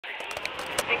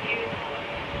Thank you.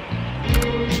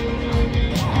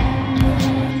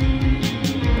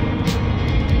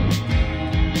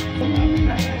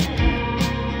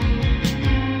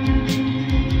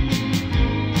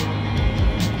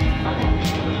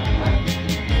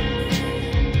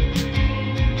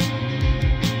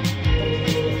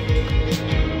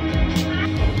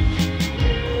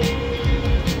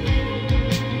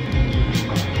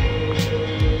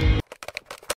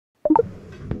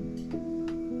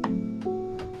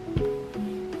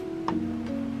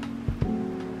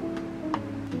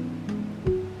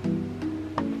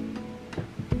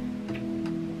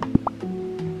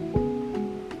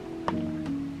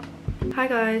 Hi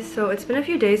guys, so it's been a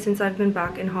few days since I've been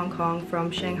back in Hong Kong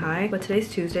from Shanghai, but today's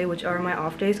Tuesday, which are my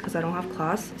off days because I don't have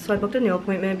class. So I booked a nail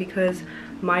appointment because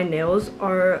my nails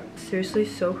are seriously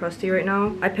so crusty right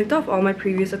now. I picked off all my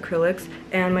previous acrylics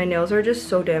and my nails are just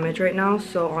so damaged right now,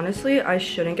 so honestly I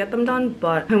shouldn't get them done,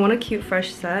 but I want a cute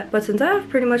fresh set. But since I have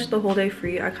pretty much the whole day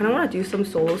free, I kind of want to do some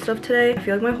solo stuff today. I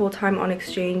feel like my whole time on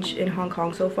exchange in Hong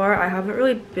Kong so far, I haven't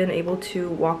really been able to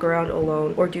walk around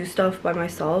alone or do stuff by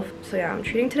myself. So yeah, I'm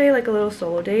treating today like a little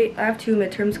solo date. I have 2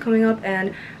 midterms coming up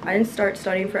and I didn't start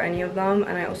studying for any of them,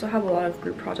 and I also have a lot of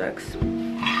group projects.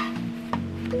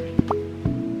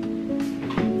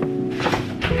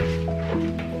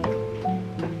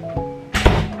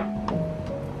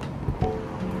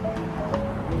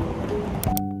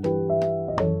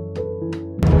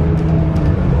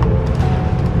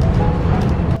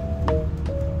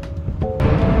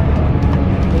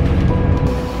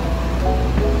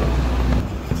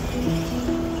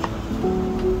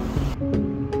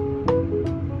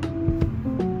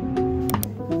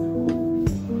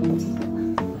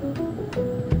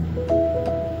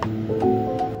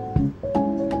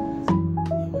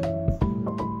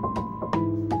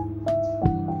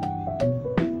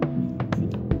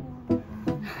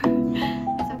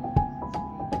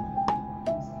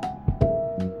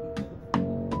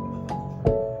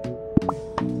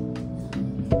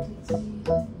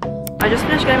 I just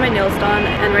finished getting my nails done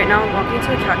and right now I'm walking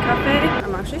to a cat cafe.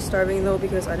 I'm actually starving though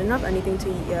because I didn't have anything to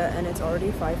eat yet and it's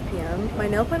already 5 p.m. My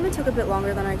nail appointment took a bit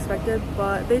longer than I expected,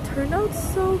 but they turned out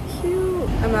so cute.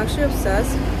 I'm actually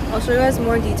obsessed. I'll show you guys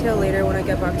more in detail later when I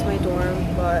get back to my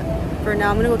dorm, but for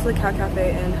now I'm gonna go to the cat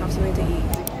cafe and have something to eat.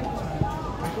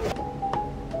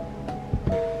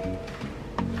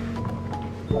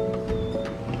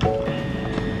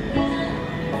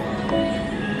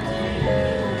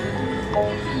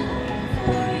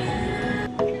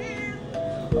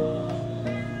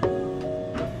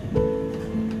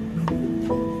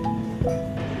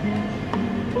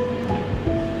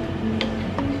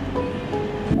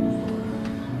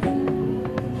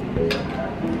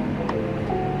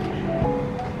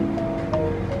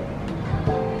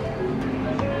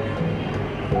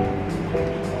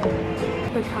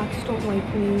 The cats don't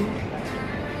like me.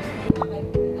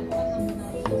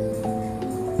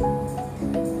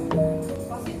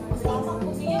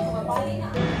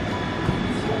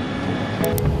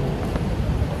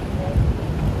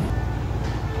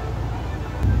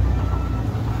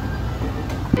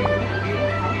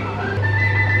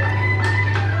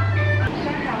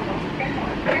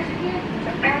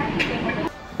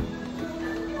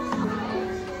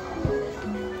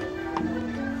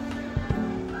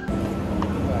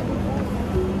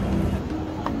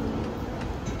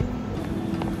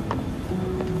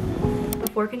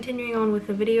 Before continuing on with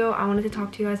the video, I wanted to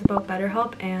talk to you guys about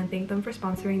BetterHelp and thank them for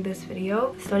sponsoring this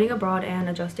video. Studying abroad and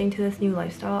adjusting to this new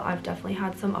lifestyle, I've definitely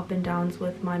had some up and downs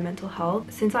with my mental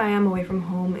health. Since I am away from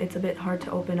home, it's a bit hard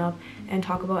to open up and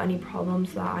talk about any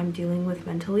problems that I'm dealing with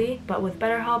mentally. But with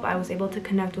BetterHelp, I was able to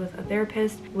connect with a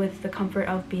therapist with the comfort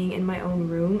of being in my own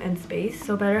room and space.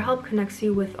 So BetterHelp connects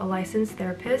you with a licensed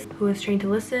therapist who is trained to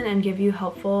listen and give you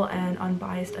helpful and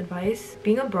unbiased advice.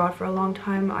 Being abroad for a long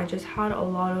time, I just had a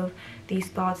lot of these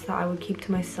thoughts that I would keep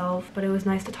to myself, but it was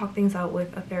nice to talk things out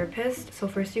with a therapist. So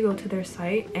first you go to their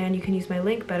site and you can use my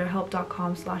link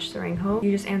betterhelp.com/saranghoe.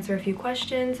 You just answer a few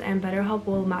questions and BetterHelp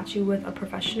will match you with a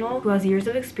professional who has years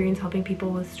of experience helping people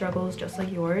with struggles just like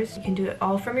yours. You can do it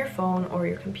all from your phone or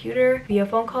your computer, via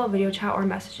phone call, video chat, or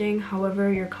messaging,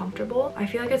 however you're comfortable. I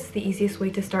feel like it's the easiest way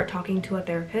to start talking to a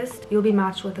therapist. You'll be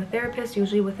matched with a therapist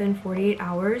usually within 48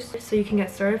 hours, so you can get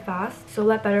started fast. So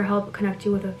let BetterHelp connect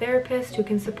you with a therapist who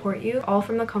can support you all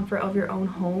from the comfort of your own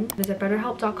home. Visit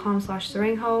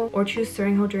betterhelp.com/saranghoe or choose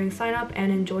Saranghoe during sign up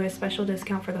and enjoy a special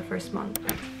discount for the first month.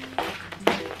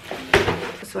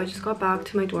 So I just got back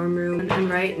to my dorm room and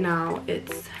right now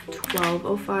it's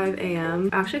 12:05 a.m.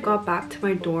 I actually got back to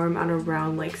my dorm at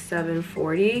around like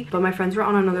 7:40, but my friends were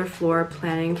on another floor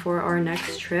planning for our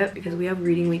next trip because we have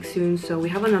reading week soon, so we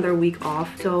have another week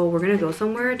off, so we're gonna go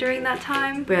somewhere during that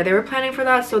time. But yeah, they were planning for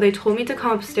that, so they told me to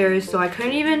come upstairs, so I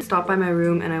couldn't even stop by my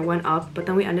room and I went up, but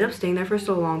then we ended up staying there for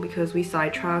so long because we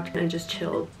sidetracked and just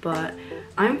chilled. But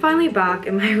I'm finally back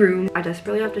in my room. I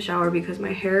desperately have to shower because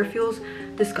my hair feels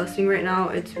disgusting right now.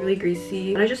 It's really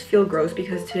greasy and I just feel gross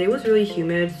because today was really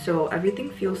humid, so everything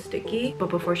feels sticky. But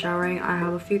before showering, I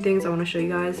have a few things I want to show you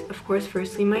guys. Of course,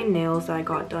 firstly, my nails that I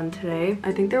got done today.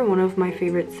 I think they're one of my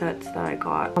favorite sets that I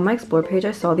got. On my explore page,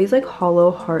 I saw these like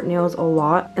hollow heart nails a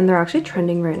lot and they're actually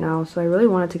trending right now, so I really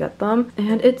wanted to get them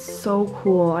and it's so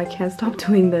cool. I can't stop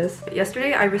doing this.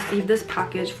 Yesterday, I received this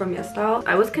package from YesStyle.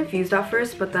 I was confused at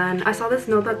first, but then I saw this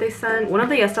note that they sent. One of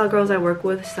the YesStyle girls I work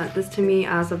with sent this to me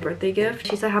as a birthday gift.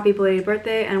 She said happy belated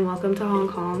birthday and welcome to Hong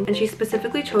Kong, and she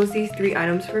specifically chose these 3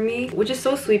 items for me, which is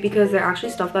so sweet because they're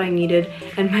actually stuff that I needed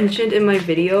and mentioned in my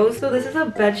videos. So this is a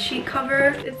bed sheet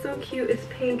cover. It's so cute. It's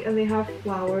pink and they have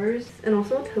flowers and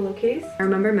also a pillowcase. I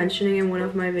remember mentioning in one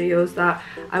of my videos that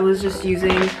I was just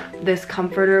using this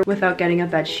comforter without getting a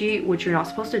bed sheet, which you're not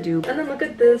supposed to do. And then look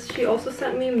at this. She also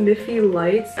sent me Miffy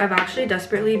lights. I've actually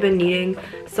desperately been needing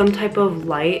some type of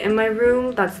light in my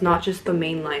room that's not just the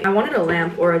main light. I wanted a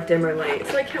lamp or a dimmer light,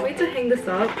 so I can't wait to hang this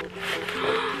up.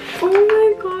 Oh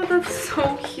my god, that's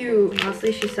so cute.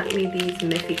 Lastly, she sent me these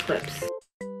Miffy clips.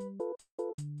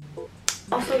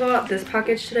 Also got this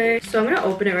package today, so I'm gonna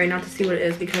open it right now to see what it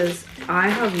is because I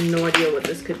have no idea what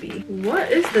this could be.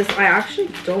 What is this? I actually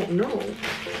don't know.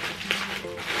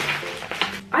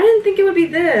 I didn't think it would be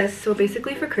this. So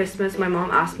basically for Christmas, my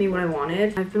mom asked me what I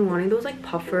wanted. I've been wanting those like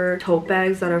puffer tote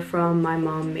bags that are from My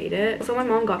Mom Made It. So my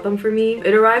mom got them for me.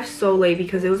 It arrived so late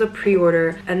because it was a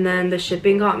pre-order and then the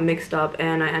shipping got mixed up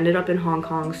and I ended up in Hong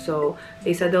Kong, so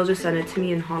they said they'll just send it to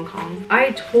me in Hong Kong.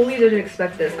 I totally didn't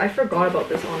expect this. I forgot about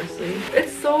this, honestly.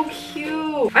 It's so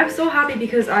cute. I'm so happy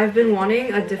because I've been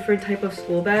wanting a different type of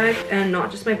school bag and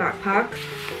not just my backpack.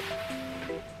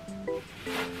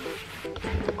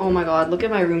 Oh my god, look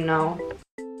at my room now.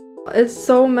 It's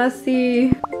so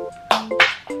messy.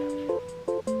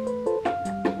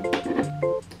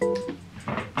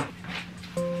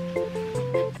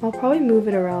 I'll probably move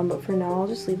it around, but for now I'll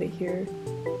just leave it here.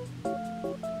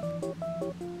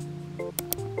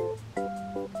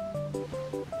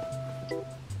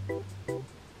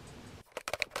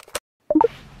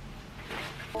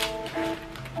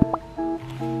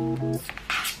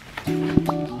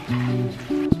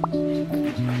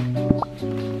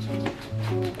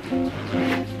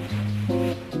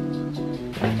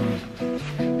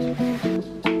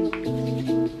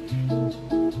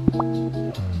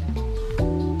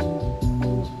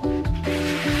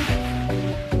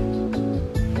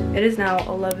 It is now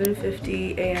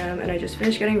 11:50 a.m. and I just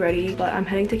finished getting ready, but I'm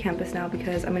heading to campus now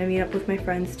because I'm gonna meet up with my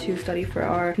friends to study for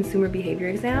our consumer behavior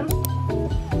exam.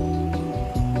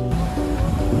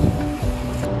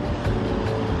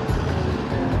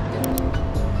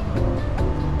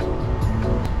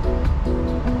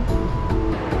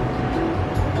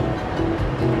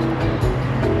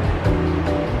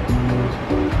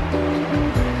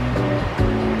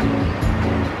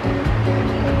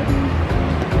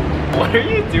 What are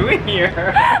you doing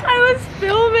here? I was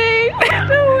filming!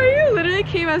 Don't worry, you literally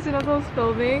came as soon as I was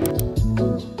filming.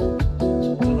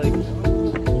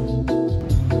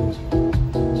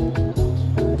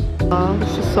 Oh,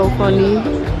 this is so funny.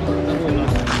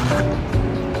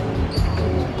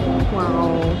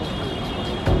 Wow.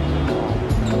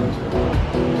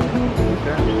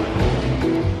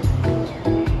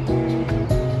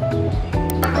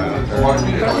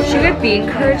 Should it be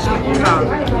encouraged?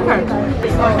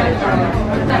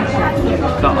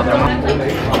 The other one.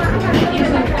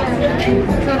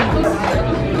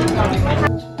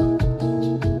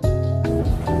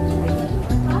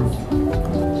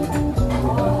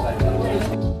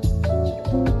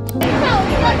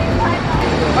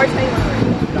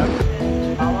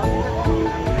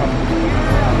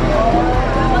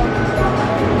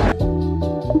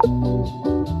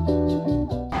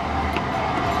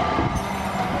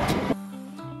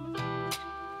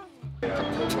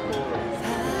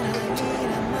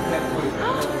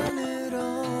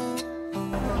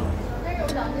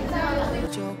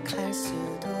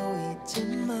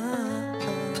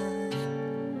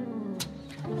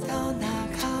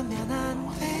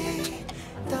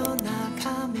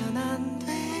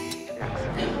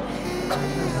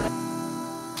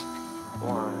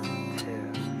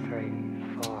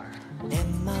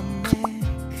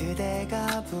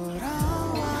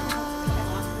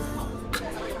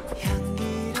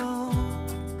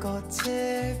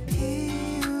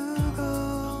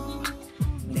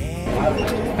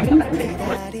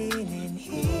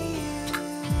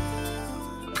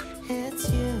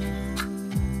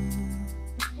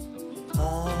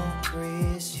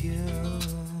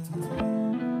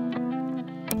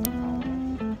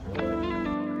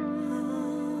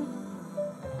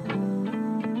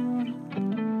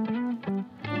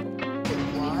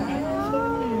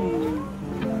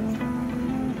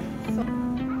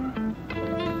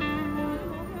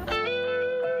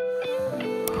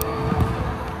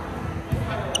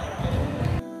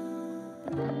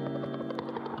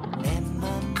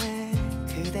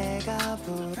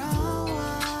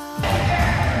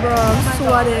 Bro, I'm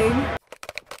sweating.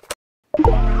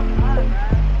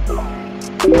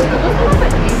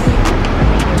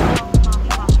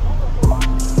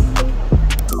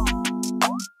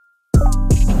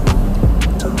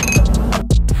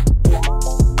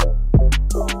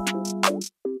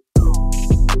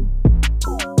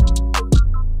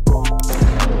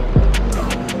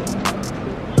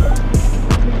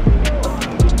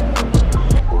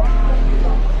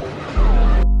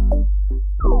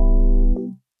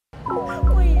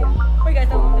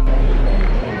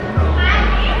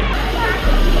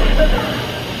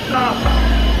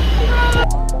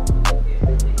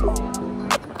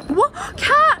 What?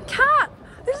 Cat! Cat!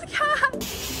 There's a cat!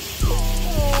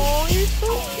 Oh, you're so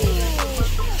cute.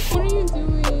 What are you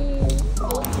doing?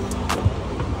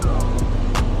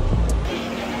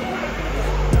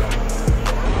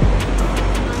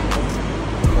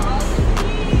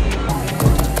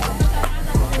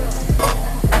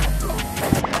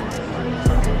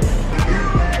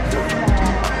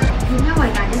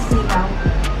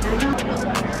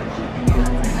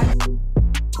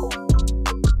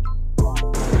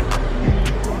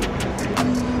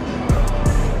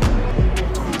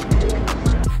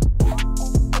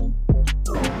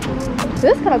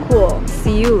 This is kind of cool.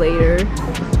 See you later.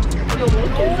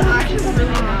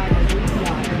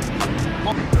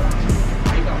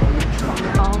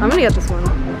 I'm gonna get this one.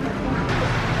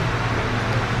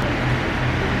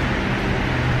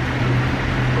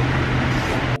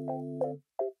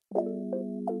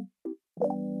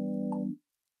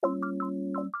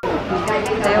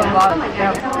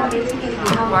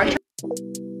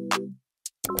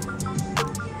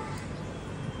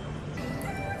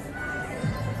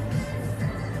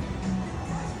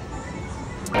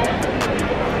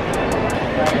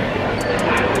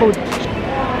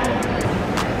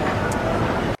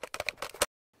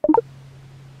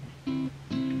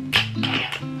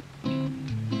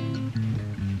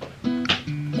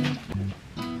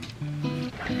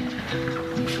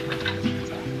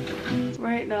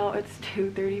 Right now it's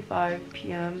 2:35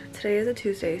 p.m. Today is a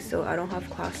Tuesday, so I don't have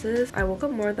classes. I woke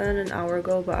up more than an hour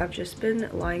ago, but I've just been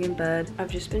lying in bed.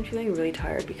 I've just been feeling really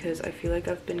tired because I feel like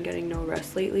I've been getting no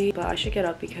rest lately, but I should get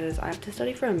up because I have to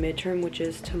study for a midterm, which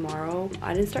is tomorrow.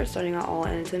 I didn't start studying at all,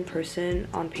 and it's in person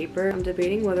on paper. I'm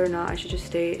debating whether or not I should just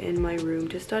stay in my room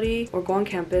to study or go on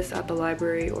campus at the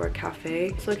library or a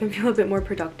cafe so I can feel a bit more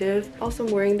productive. Also,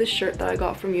 I'm wearing this shirt that I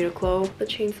got from Uniqlo, the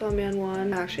Chainsaw Man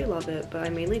one. I actually love it, but I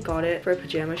mainly got it for a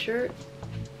pajama shirt.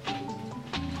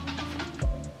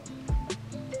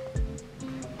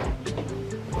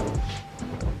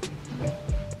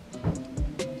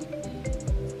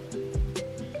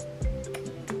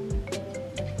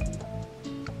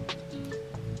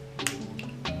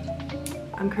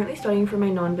 I'm currently studying for my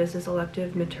non-business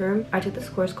elective midterm. I took this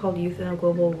course called Youth in a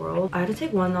Global World. I had to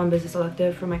take one non-business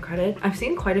elective for my credit. I've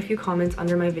seen quite a few comments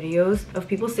under my videos of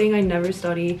people saying I never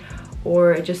study,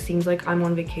 or it just seems like I'm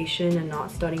on vacation and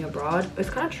not studying abroad. It's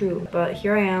kind of true, but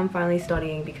here I am finally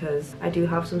studying because I do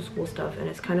have some school stuff and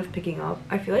it's kind of picking up.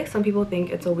 I feel like some people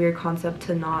think it's a weird concept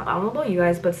to not. I don't know about you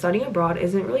guys, but studying abroad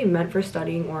isn't really meant for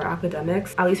studying or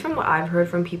academics, at least from what I've heard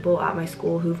from people at my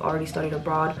school who've already studied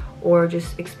abroad or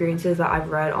just experiences that I've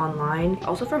read online.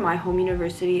 Also, for my home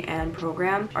university and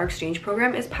program, our exchange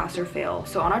program is pass or fail.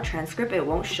 So on our transcript, it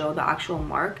won't show the actual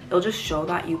mark. It'll just show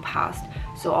that you passed.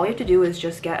 So all you have to do is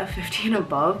just get a 50 and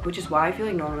above, which is why I feel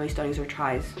like no one really studies or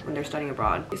tries when they're studying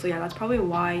abroad. So yeah, that's probably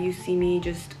why you see me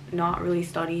just not really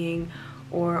studying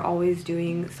or always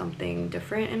doing something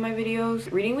different in my videos.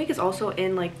 Reading week is also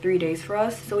in like 3 days for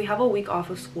us, so we have a week off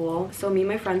of school. So me and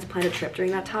my friends planned a trip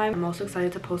during that time. I'm also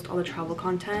excited to post all the travel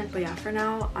content, but yeah, for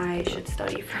now I should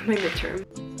study for my midterm.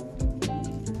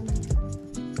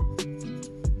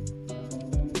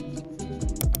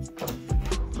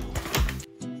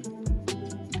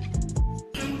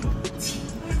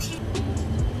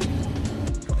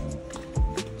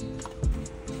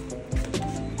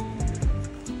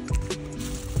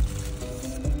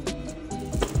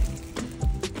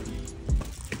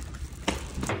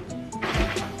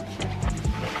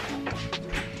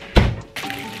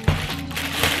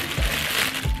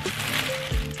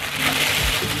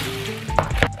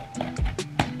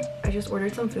 I just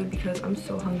ordered some food because I'm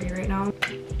so hungry right now.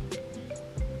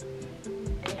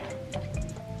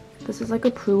 This is like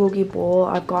a bulgogi bowl.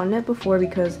 I've gotten it before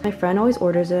because my friend always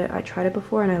orders it. I tried it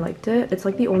before and I liked it. It's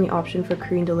like the only option for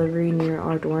Korean delivery near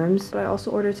our dorms. But I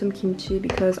also ordered some kimchi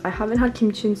because I haven't had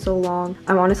kimchi in so long.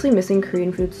 I'm honestly missing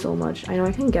Korean food so much. I know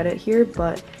I can get it here,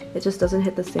 but it just doesn't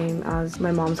hit the same as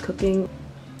my mom's cooking.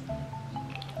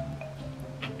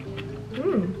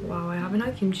 Wow, I haven't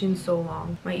had kimchi in so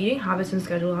long. My eating habits and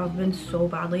schedule have been so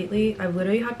bad lately. I've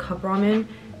literally had cup ramen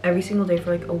every single day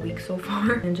for like a week so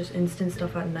far and just instant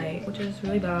stuff at night, which is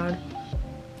really bad.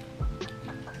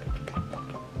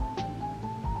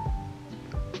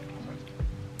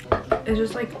 It's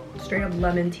just like straight up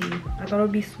lemon tea. I thought it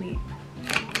would be sweet.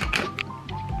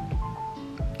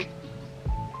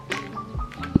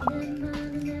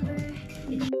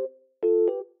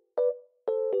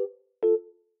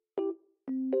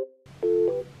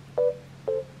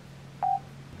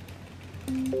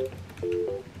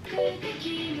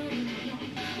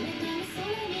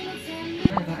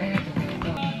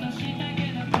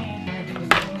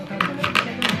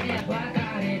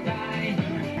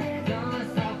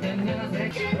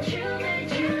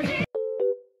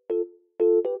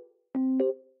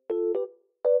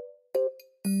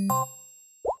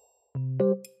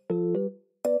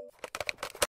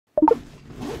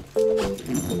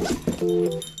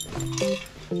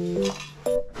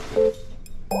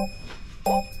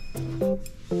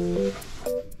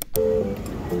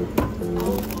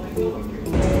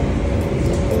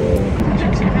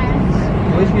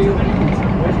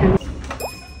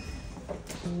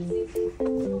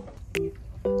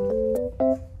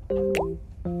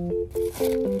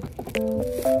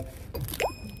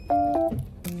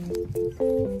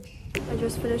 I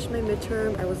just finished my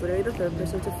midterm. I was literally the third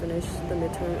person to finish the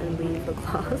midterm and leave the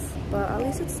class, but at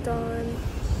least it's done.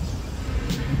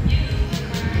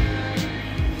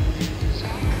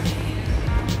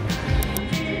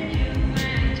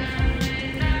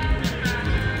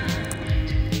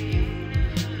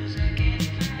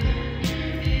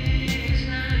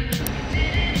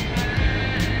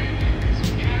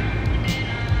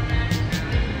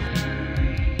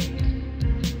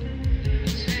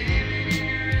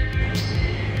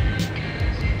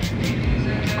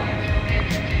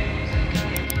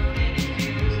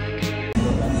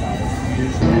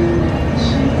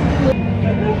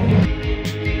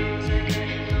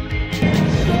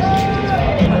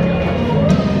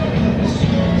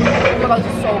 This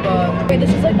is so good. Wait,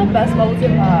 this is like the best bubble tea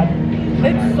I've had.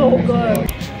 It's so good.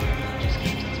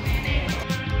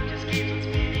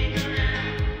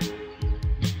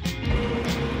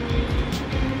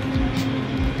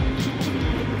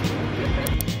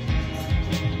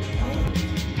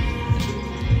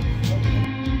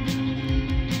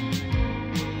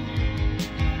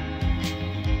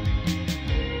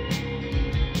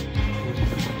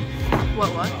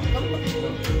 What?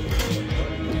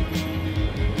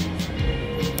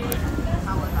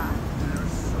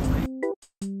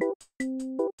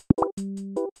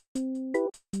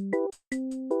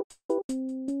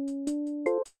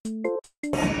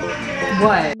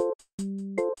 What?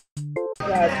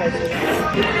 Yeah, it's spicy.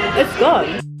 It's good.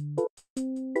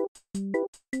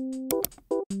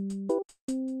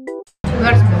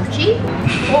 There's mochi?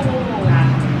 Oh.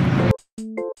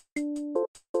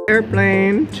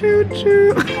 Airplane, choo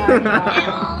choo.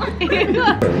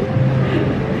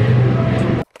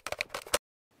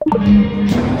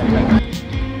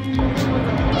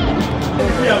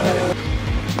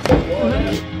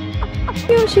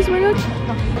 Yeah, she's wearing a